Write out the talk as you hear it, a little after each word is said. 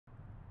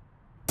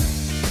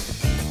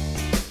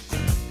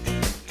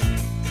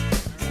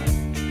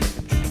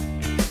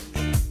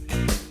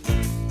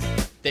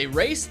They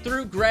race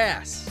through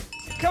grass.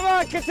 Come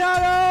on,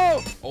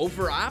 Catano!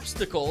 Over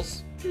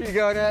obstacles. Here you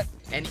go, Nat.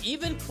 And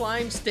even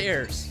climb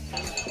stairs.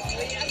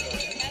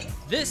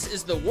 This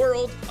is the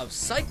world of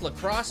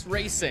cyclocross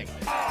racing.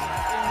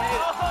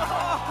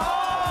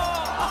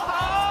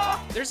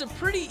 There's a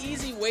pretty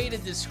easy way to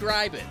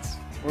describe it.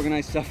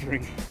 Organized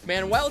suffering.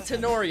 Manuel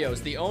Tenorio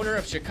is the owner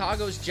of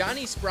Chicago's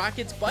Johnny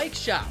Sprocket's Bike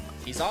Shop.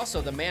 He's also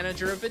the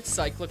manager of its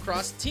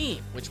cyclocross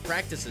team, which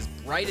practices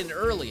bright and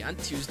early on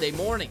Tuesday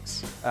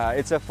mornings.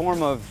 It's a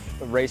form of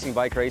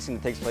bike racing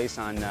that takes place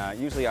on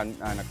usually on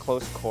a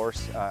close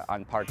course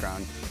on park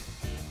ground.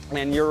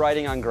 And you're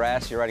riding on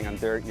grass, you're riding on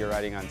dirt, you're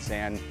riding on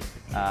sand,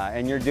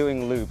 and you're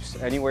doing loops,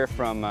 anywhere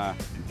from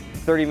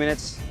 30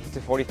 minutes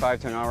to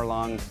 45 to an hour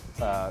long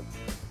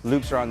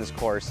loops around this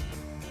course,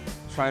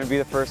 trying to be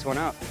the first one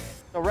out.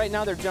 So right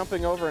now they're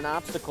jumping over an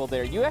obstacle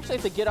there. You actually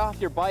have to get off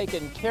your bike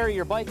and carry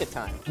your bike at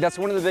times. That's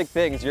one of the big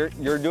things. You're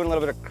doing a little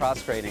bit of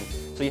cross training.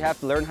 So you have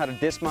to learn how to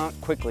dismount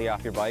quickly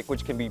off your bike,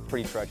 which can be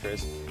pretty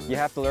treacherous. You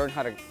have to learn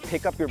how to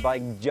pick up your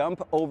bike,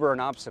 jump over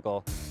an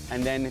obstacle,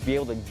 and then be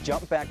able to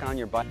jump back on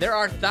your bike. There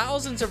are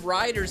thousands of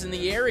riders in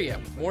the area,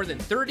 more than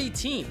 30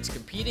 teams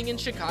competing in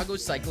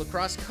Chicago's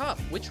Cyclocross Cup,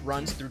 which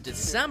runs through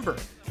December.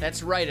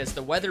 That's right, as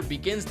the weather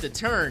begins to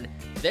turn,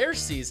 their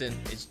season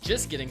is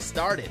just getting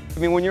started. I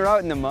mean, when you're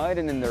out in the mud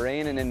and in the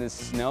rain and in the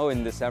snow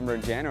in December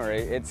and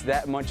January, it's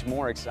that much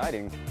more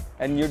exciting.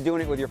 And you're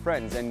doing it with your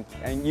friends, and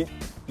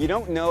you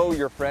don't know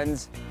your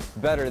friends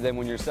better than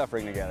when you're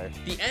suffering together.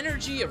 The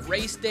energy of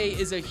race day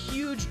is a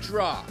huge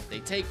draw.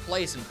 They take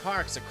place in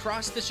parks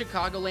across the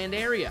Chicagoland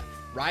area.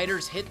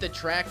 Riders hit the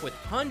track with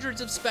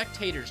hundreds of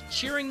spectators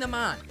cheering them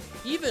on,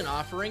 even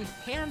offering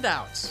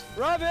handouts.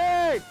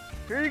 Robbie,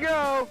 here you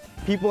go.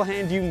 People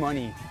hand you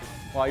money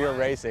while you're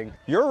racing.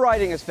 You're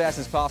riding as fast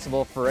as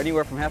possible for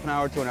anywhere from half an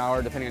hour to an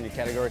hour, depending on your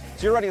category.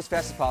 So you're riding as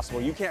fast as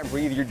possible. You can't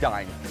breathe, you're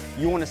dying.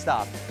 You want to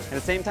stop. And at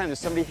the same time, there's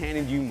somebody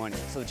handing you money.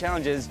 So the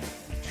challenge is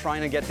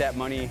trying to get that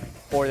money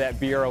or that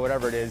beer or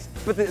whatever it is.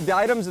 But the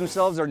items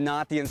themselves are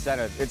not the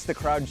incentive. It's the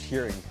crowd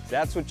cheering.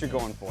 That's what you're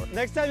going for.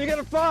 Next time you get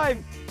a 5.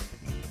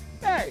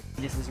 Hey!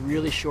 This is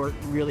really short,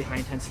 really high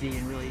intensity,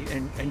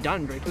 and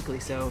done very quickly.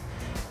 So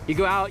you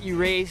go out, you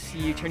race,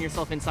 you turn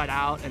yourself inside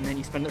out, and then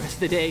you spend the rest of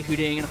the day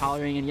hooting and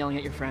hollering and yelling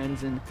at your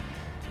friends and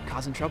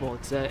causing trouble.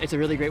 It's a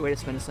really great way to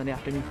spend a Sunday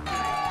afternoon.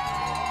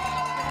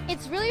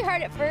 It's really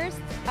hard at first,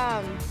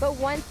 but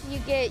once you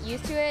get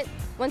used to it,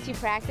 once you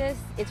practice,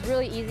 it's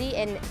really easy.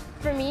 And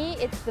for me,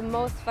 it's the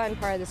most fun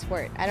part of the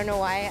sport. I don't know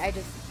why.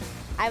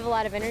 I have a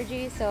lot of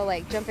energy, so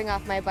like jumping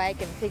off my bike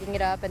and picking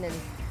it up and then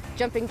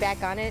jumping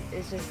back on it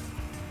is just,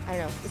 I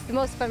don't know, it's the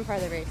most fun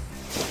part of the race.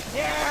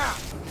 Yeah!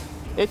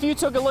 If you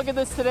took a look at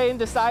this today and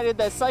decided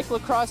that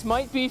cyclocross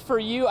might be for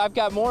you, I've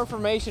got more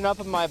information up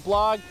on my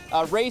blog,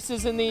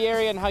 races in the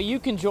area, and how you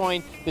can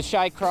join the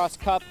Cyclocross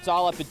Cup. It's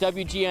all up at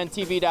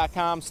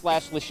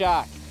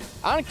WGNTV.com/Leshock.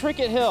 On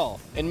Cricket Hill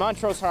in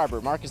Montrose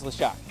Harbor, Marcus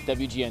Leshock,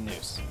 WGN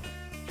News.